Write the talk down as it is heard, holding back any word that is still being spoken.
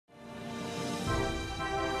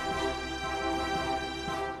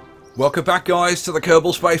Welcome back, guys, to the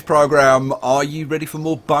Kerbal Space Program. Are you ready for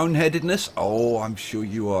more boneheadedness? Oh, I'm sure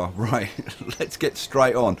you are. Right, let's get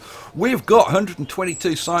straight on. We've got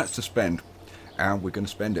 122 science to spend, and we're going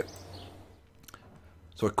to spend it.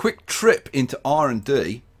 So a quick trip into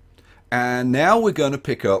R&D, and now we're going to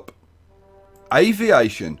pick up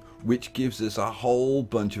aviation, which gives us a whole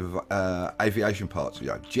bunch of aviation parts. You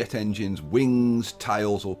know, jet engines, wings,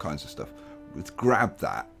 tails, all kinds of stuff. Let's grab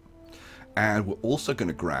that. And we're also going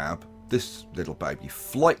to grab this little baby,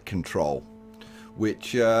 flight control,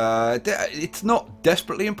 which it's not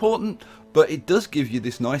desperately important, but it does give you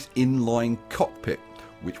this nice inline cockpit,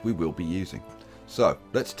 which we will be using. So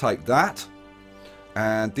let's take that.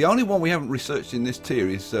 And the only one we haven't researched in this tier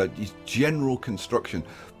is general construction.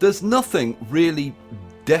 There's nothing really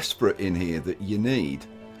desperate in here that you need,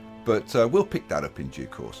 but we'll pick that up in due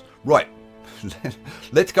course. Right,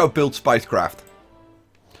 let's go build spacecraft.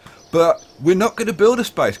 But we're not going to build a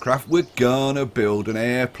spacecraft, we're going to build an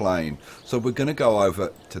airplane. So we're going to go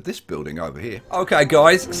over to this building over here. Okay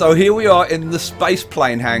guys, so here we are in the space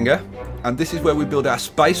plane hangar. And this is where we build our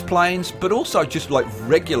space planes, but also just like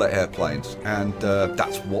regular airplanes. And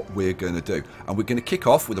that's what we're going to do. And we're going to kick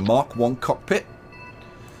off with a Mark 1 cockpit.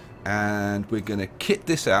 And we're going to kit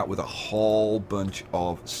this out with a whole bunch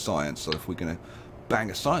of science. So if we're going to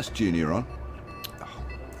bang a science junior on.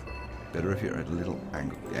 Better if you're at a little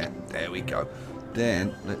angle. Yeah, there we go.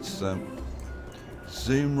 Then let's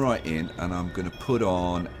zoom right in, and I'm going to put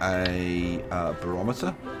on a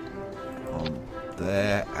barometer on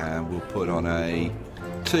there, and we'll put on a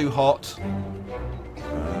too hot.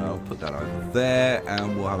 I'll put that over there,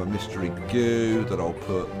 and we'll have a mystery goo that I'll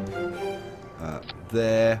put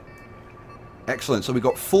there. Excellent. So we've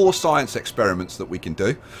got 4 science experiments that we can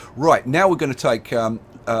do. Right, now we're going to take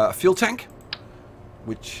a fuel tank,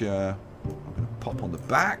 which I'm going to pop on the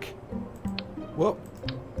back. Whoa.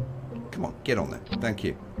 Come on, get on there. Thank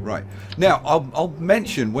you. Right. Now, I'll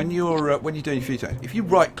mention when you're doing your fuel tank, if you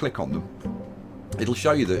right-click on them, it'll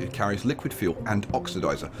show you that it carries liquid fuel and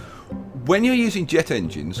oxidizer. When you're using jet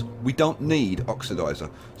engines, we don't need oxidizer.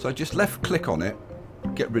 So just left-click on it,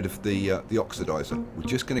 get rid of the oxidizer. We're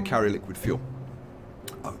just going to carry liquid fuel.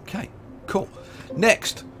 Okay, cool.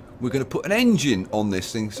 Next, we're going to put an engine on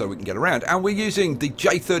this thing so we can get around. And we're using the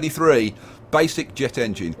J33 basic jet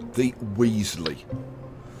engine, the Weasley.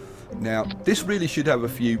 Now, this really should have a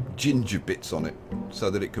few ginger bits on it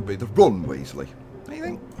so that it could be the Ron Weasley.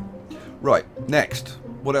 Anything? Right, next.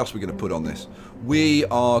 What else are we going to put on this? We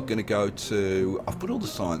are going to go to... I've put all the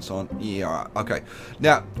science on. Yeah, okay.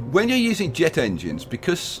 Now, when you're using jet engines,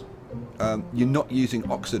 because you're not using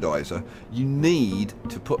oxidizer, you need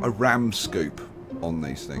to put a ram scoop on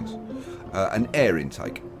these things, an air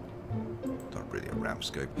intake, not really a ram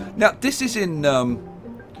scoop. Now this is in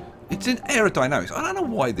it's in aerodynamics. I don't know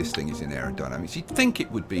why this thing is in aerodynamics. You'd think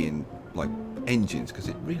it would be in like engines, because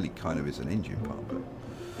it really kind of is an engine part,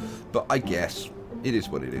 but I guess it is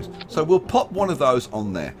what it is. So we'll pop one of those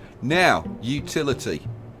on there. Now utility,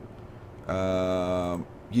 and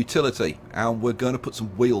we're going to put some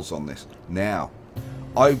wheels on this. Now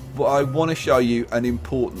I want to show you an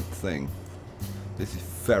important thing. This is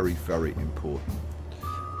very, very important.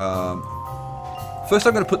 First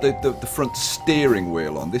I'm going to put the front steering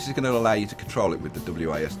wheel on. This is going to allow you to control it with the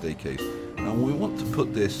WASD keys. And we want to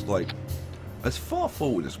put this like as far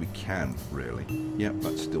forward as we can, really. Yep,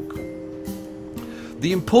 that's still cool.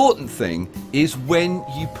 The important thing is when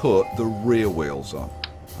you put the rear wheels on,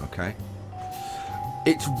 okay?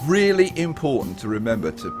 It's really important to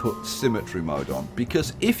remember to put symmetry mode on,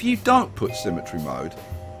 because if you don't put symmetry mode,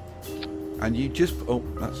 and you just... Oh,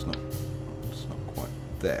 that's not quite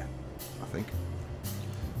there, I think.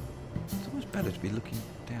 It's always better to be looking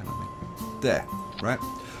down at me. There, right?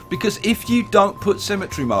 Because if you don't put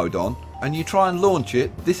symmetry mode on, and you try and launch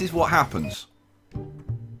it, this is what happens.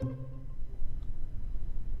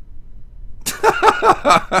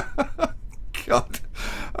 God.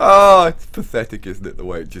 Oh, it's pathetic, isn't it? The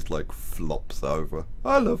way it just like flops over.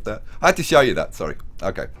 I love that. I had to show you that, sorry.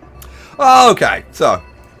 Okay. Okay,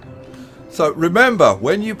 so remember,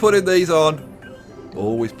 when you put these on,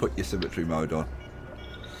 always put your symmetry mode on.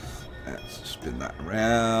 Let's spin that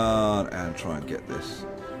around and try and get this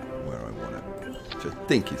where I want it. Which I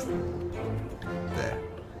think is there.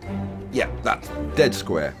 Yeah, that's dead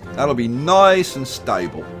square. That'll be nice and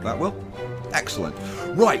stable. That will. Excellent.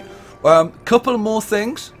 Right. Couple more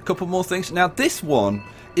things. Now this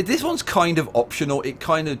one's kind of optional. It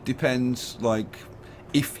kind of depends, like,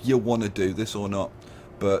 if you want to do this or not.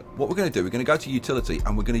 But what we're going to do, we're going to go to utility,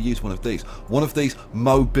 and we're going to use one of these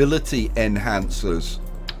mobility enhancers,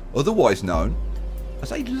 otherwise known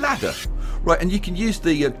as a ladder. Right, and you can use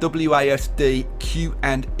the WASD, Q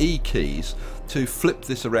and E keys to flip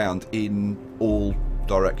this around in all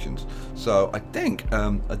directions. So I think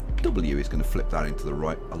a W is going to flip that into the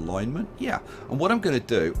right alignment. Yeah, and what I'm going to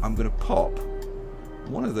do, I'm going to pop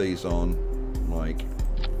one of these on like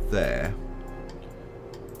there,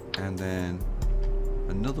 and then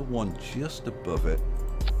another one just above it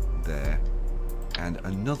there, and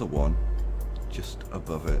another one just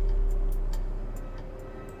above it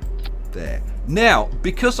there. Now,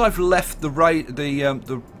 because I've left the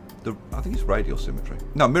I think it's radial symmetry.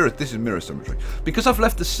 No, mirror. This is mirror symmetry. Because I've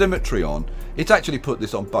left the symmetry on, it's actually put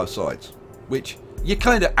this on both sides, which you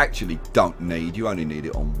kind of actually don't need. You only need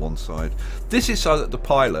it on one side. This is so that the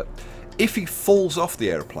pilot, if he falls off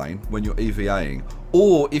the airplane when you're EVAing,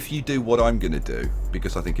 or if you do what I'm going to do,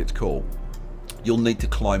 because I think it's cool, you'll need to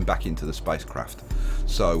climb back into the spacecraft.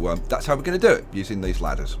 So that's how we're going to do it, using these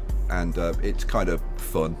ladders. And it's kind of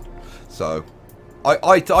fun. So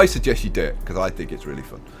I suggest you do it, because I think it's really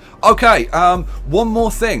fun. Okay, one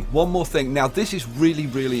more thing. Now, this is really,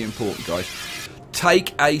 really important, guys.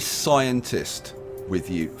 Take a scientist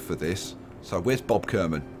with you for this. So where's Bob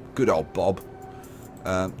Kerman? Good old Bob.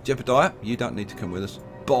 Jebediah, you don't need to come with us.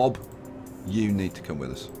 Bob, you need to come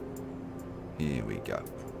with us. Here we go.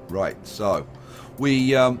 Right, so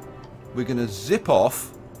we're going to zip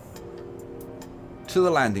off to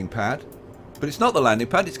the landing pad. But it's not the landing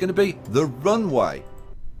pad, it's going to be the runway.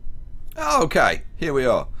 Okay, here we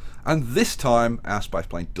are. And this time our space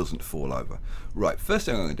plane doesn't fall over. Right, first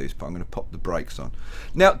thing I'm going to do is I'm going to pop the brakes on.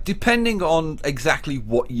 Now, depending on exactly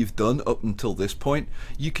what you've done up until this point,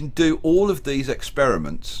 you can do all of these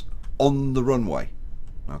experiments on the runway.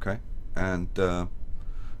 Okay, and am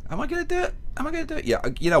I going to do it? Am I going to do it? Yeah,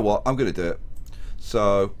 you know what? I'm going to do it.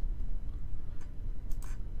 So,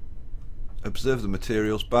 observe the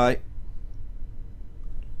materials bay.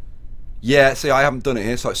 Yeah, see, I haven't done it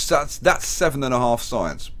here, so that's 7.5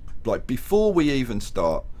 science, like before we even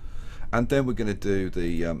start. And then we're going to do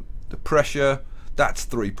the pressure. That's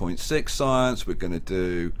 3.6 science. We're going to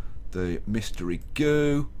do the mystery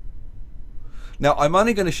goo. Now, I'm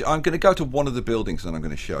going to go to one of the buildings and I'm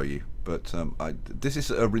going to show you. But this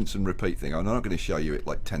is a rinse and repeat thing. I'm not going to show you it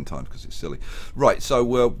like 10 times because it's silly. Right,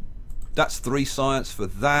 so that's 3 science for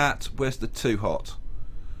that. Where's the too hot?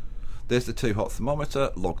 There's the too hot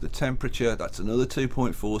thermometer. Log the temperature. That's another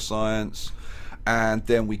 2.4 science. And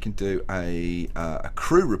then we can do a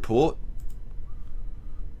crew report.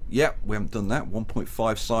 Yep, we haven't done that.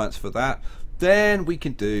 1.5 science for that. Then we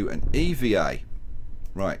can do an EVA.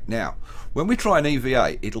 Right, now, when we try an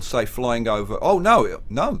EVA, it'll say flying over. Oh,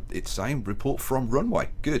 no, it's saying report from runway.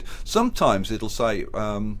 Good. Sometimes it'll say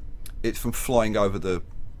it's from flying over the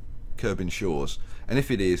Kerbal shores. And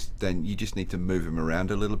if it is, then you just need to move him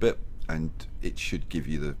around a little bit, and it should give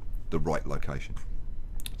you the right location.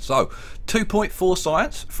 So, 2.4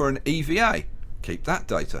 science for an EVA. Keep that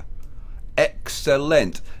data.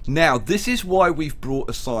 Excellent. Now, this is why we've brought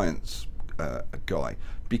a science guy,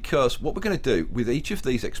 because what we're going to do with each of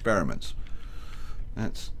these experiments,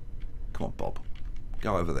 come on, Bob,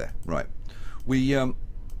 go over there. Right, we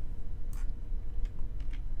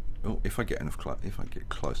if I get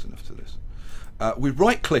close enough to this, we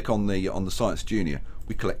right-click on the Science Junior.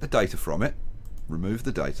 We collect the data from it, remove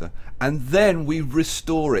the data, and then we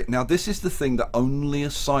restore it. Now, this is the thing that only a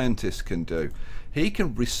scientist can do. He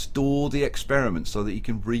can restore the experiment so that he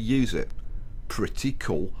can reuse it. Pretty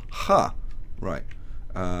cool, huh? Right,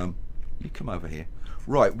 you come over here.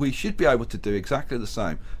 Right, we should be able to do exactly the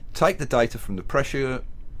same. Take the data from the pressure.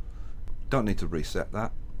 Don't need to reset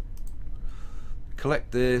that.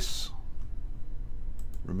 Collect this.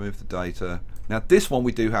 Remove the data. Now, this one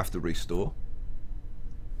we do have to restore.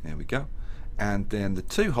 There we go. And then the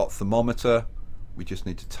too hot thermometer, we just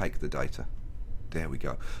need to take the data. There we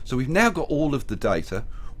go. So we've now got all of the data.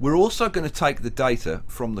 We're also going to take the data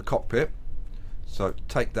from the cockpit. So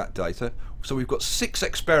take that data. So we've got 6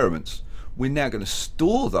 experiments. We're now going to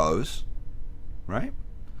store those, right?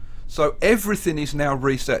 So everything is now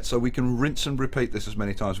reset, so we can rinse and repeat this as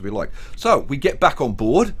many times as we like. So we get back on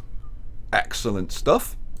board. Excellent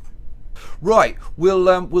stuff. Right,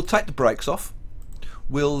 we'll take the brakes off.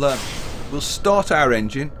 We'll start our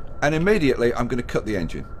engine, and immediately I'm going to cut the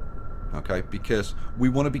engine. Okay, because we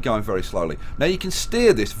want to be going very slowly. Now you can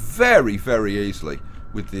steer this very, very easily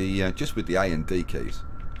with the just with the A and D keys.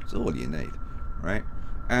 That's all you need, right?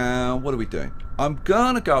 And what are we doing? I'm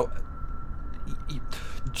gonna go.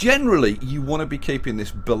 Generally, you want to be keeping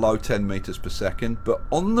this below 10 meters per second, but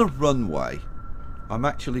on the runway, I'm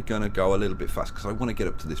actually going to go a little bit fast because I want to get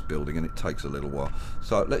up to this building, and it takes a little while.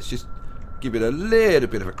 So let's just give it a little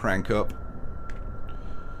bit of a crank up.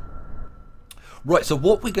 Right, so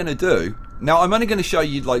what we're going to do... Now, I'm only going to show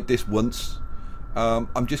you like this once.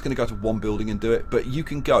 I'm just going to go to one building and do it. But you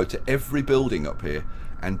can go to every building up here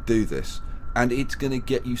and do this. And it's going to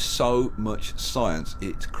get you so much science.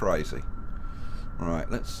 It's crazy. Right,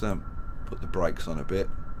 let's put the brakes on a bit.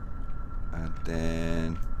 And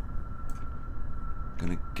then... I'm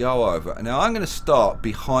going to go over. Now, I'm going to start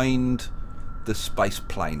behind the space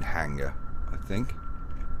plane hangar, I think.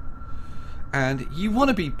 And you want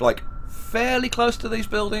to be, like, fairly close to these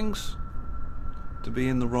buildings to be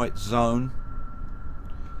in the right zone.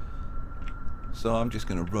 So I'm just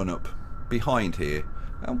going to run up behind here,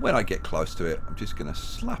 and when I get close to it I'm just going to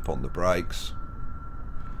slap on the brakes.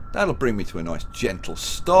 That'll bring me to a nice gentle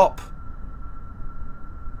stop.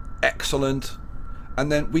 Excellent.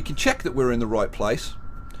 And then we can check that we're in the right place.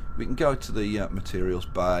 We can go to the materials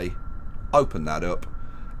bay, open that up,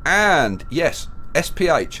 and yes,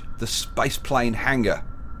 SPH, the space plane hangar.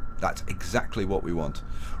 That's exactly what we want.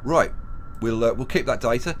 Right, we'll keep that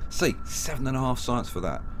data. See, 7.5 science for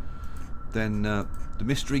that. Then the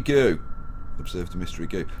mystery goo. Observe the mystery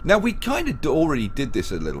goo. Now we kind of already did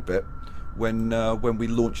this a little bit when we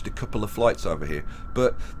launched a couple of flights over here,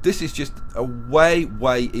 but this is just a way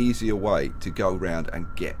easier way to go around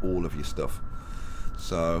and get all of your stuff.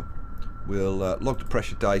 So we'll log the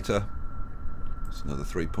pressure data. It's another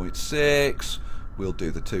 3.6. We'll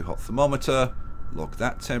do the 2 hot thermometer, log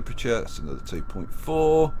that temperature. That's another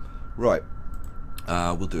 2.4. Right,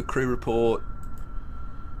 we'll do a crew report,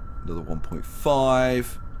 another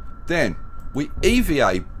 1.5. Then we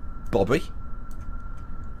EVA Bobby.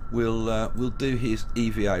 We'll do his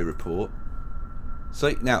EVA report.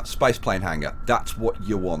 See, now spaceplane hangar, that's what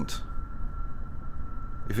you want.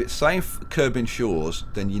 If it's saying Kerbin Shores,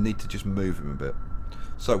 then you need to just move him a bit.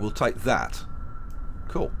 So we'll take that.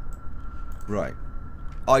 Cool. Right.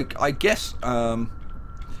 I guess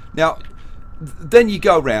now then you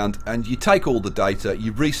go around and you take all the data,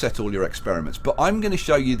 you reset all your experiments, but I'm going to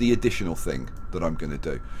show you the additional thing that I'm going to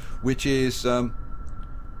do, which is I'm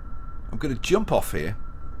going to jump off here.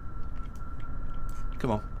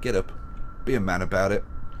 Come on, get up, be a man about it.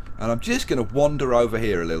 And I'm just going to wander over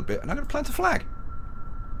here a little bit, and I'm going to plant a flag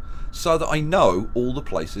so that I know all the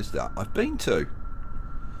places that I've been to.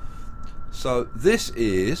 So this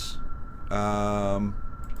is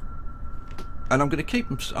and I'm going to keep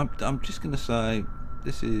them. I'm just going to say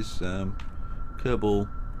this is Kerbal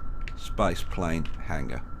Space Plane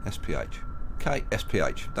Hangar, SPH. Okay,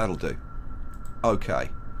 SPH, that'll do. Okay.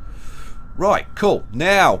 Right, cool.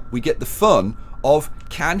 Now we get the fun of,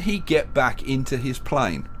 can he get back into his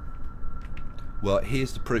plane? Well,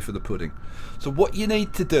 here's the proof of the pudding. So what you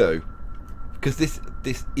need to do, because this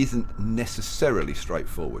isn't necessarily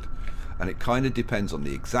straightforward, and it kind of depends on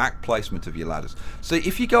the exact placement of your ladders. So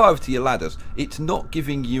if you go over to your ladders, it's not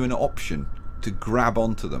giving you an option to grab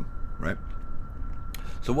onto them, right?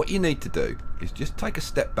 So what you need to do is just take a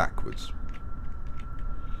step backwards,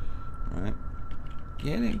 right?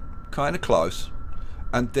 Getting kind of close,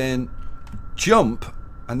 and then jump,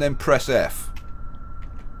 and then press F.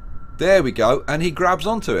 There we go, and he grabs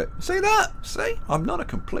onto it. See that? See? I'm not a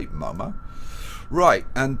complete momo. Right,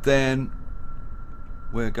 and then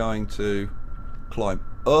we're going to climb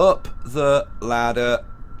up the ladder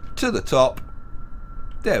to the top.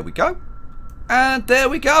 There we go. And there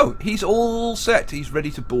we go. He's all set. He's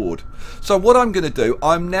ready to board. So what I'm going to do,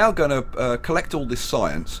 I'm now going to collect all this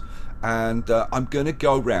science, and I'm going to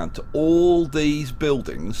go round to all these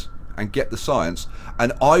buildings and get the science,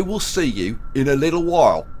 and I will see you in a little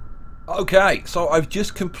while. Okay, so I've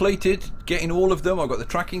just completed getting all of them. I've got the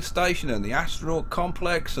tracking station and the astronaut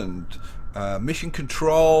complex and mission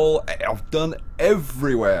control. I've done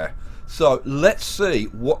everywhere. So let's see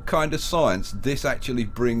what kind of science this actually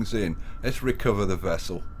brings in. Let's recover the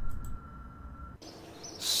vessel.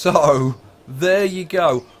 So there you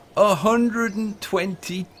go.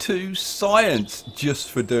 122 science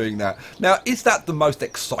just for doing that. Now, is that the most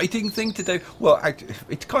exciting thing to do? Well,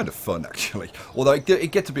 it's kind of fun actually. Although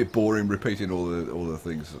it gets a bit boring repeating all the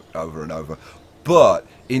things over and over. But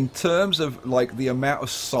in terms of like the amount of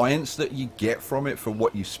science that you get from it for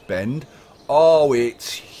what you spend, oh,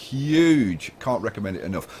 it's huge. Can't recommend it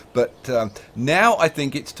enough. But now I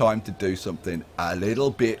think it's time to do something a little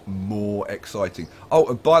bit more exciting. Oh,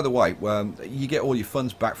 and by the way, you get all your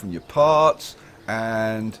funds back from your parts,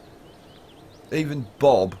 and even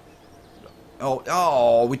Bob.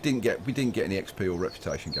 Oh, we didn't get any XP or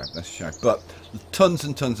reputation gain. That's a shame. But tons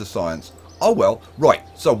and tons of science. Oh well. Right.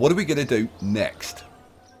 So what are we going to do next?